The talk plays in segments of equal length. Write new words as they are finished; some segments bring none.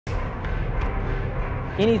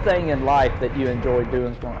anything in life that you enjoy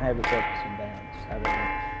doing is going to have its ups and downs. I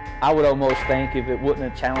mean, I would almost think if it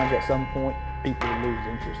wasn't a challenge at some point, people would lose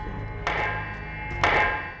interest in it.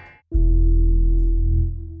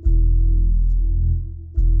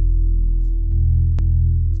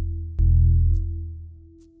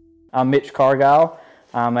 I'm Mitch Cargile.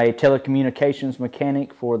 I'm a telecommunications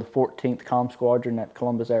mechanic for the 14th Comm Squadron at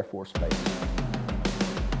Columbus Air Force Base.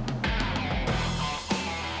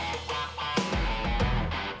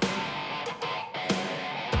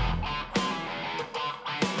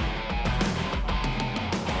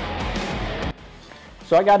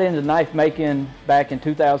 So I got into knife making back in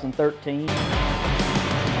 2013.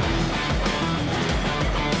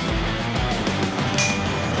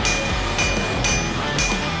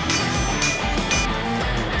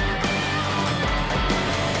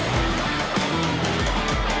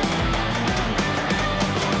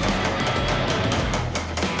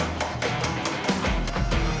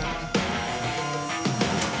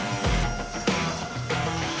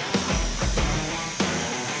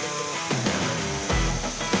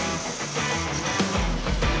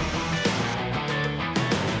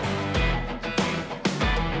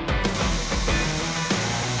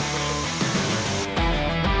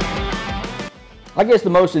 I guess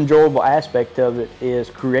the most enjoyable aspect of it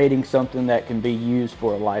is creating something that can be used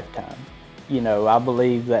for a lifetime. You know, I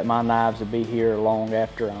believe that my knives will be here long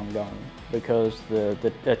after I'm gone, because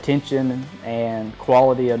the attention and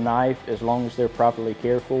quality of knife, as long as they're properly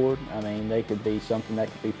cared for, I mean, they could be something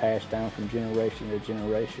that could be passed down from generation to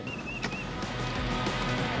generation.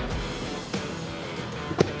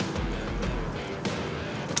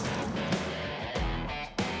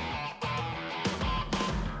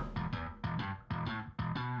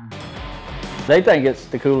 They think it's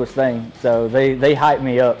the coolest thing, so they hype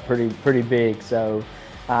me up pretty big. So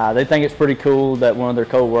they think it's pretty cool that one of their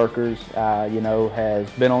co-workers, you know, has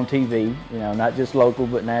been on TV. You know, not just local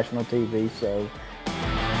but national TV. So.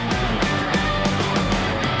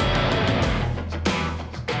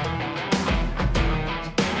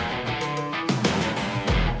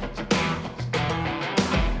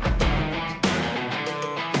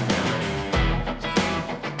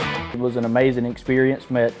 It was an amazing experience.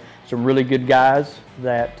 Met some really good guys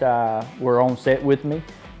that were on set with me.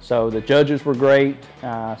 So the judges were great.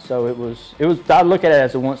 So it was. I look at it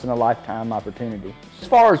as a once-in-a-lifetime opportunity. As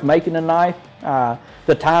far as making a knife,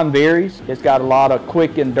 the time varies. It's got a lot of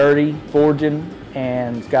quick and dirty forging,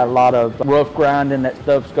 and it's got a lot of rough grinding. That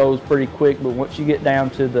stuff goes pretty quick. But once you get down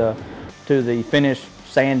to the finished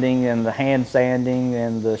sanding and the hand sanding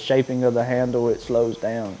and the shaping of the handle, it slows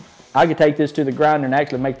down. I could take this to the grinder and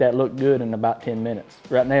actually make that look good in about 10 minutes.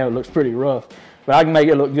 Right now it looks pretty rough, but I can make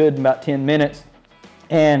it look good in about 10 minutes.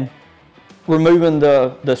 And removing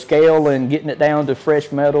the scale and getting it down to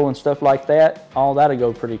fresh metal and stuff like that, all that'll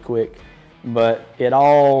go pretty quick. But it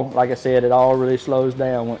all, like I said, it all really slows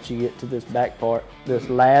down once you get to this back part, this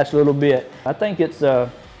last little bit. I think it's a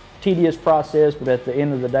tedious process, but at the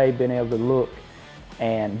end of the day, being able to look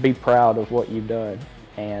and be proud of what you've done.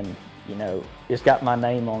 And you know, it's got my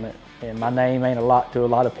name on it, and my name ain't a lot to a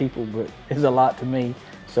lot of people, but it's a lot to me.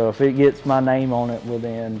 So if it gets my name on it, well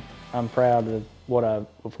then I'm proud of what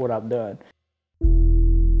I've done.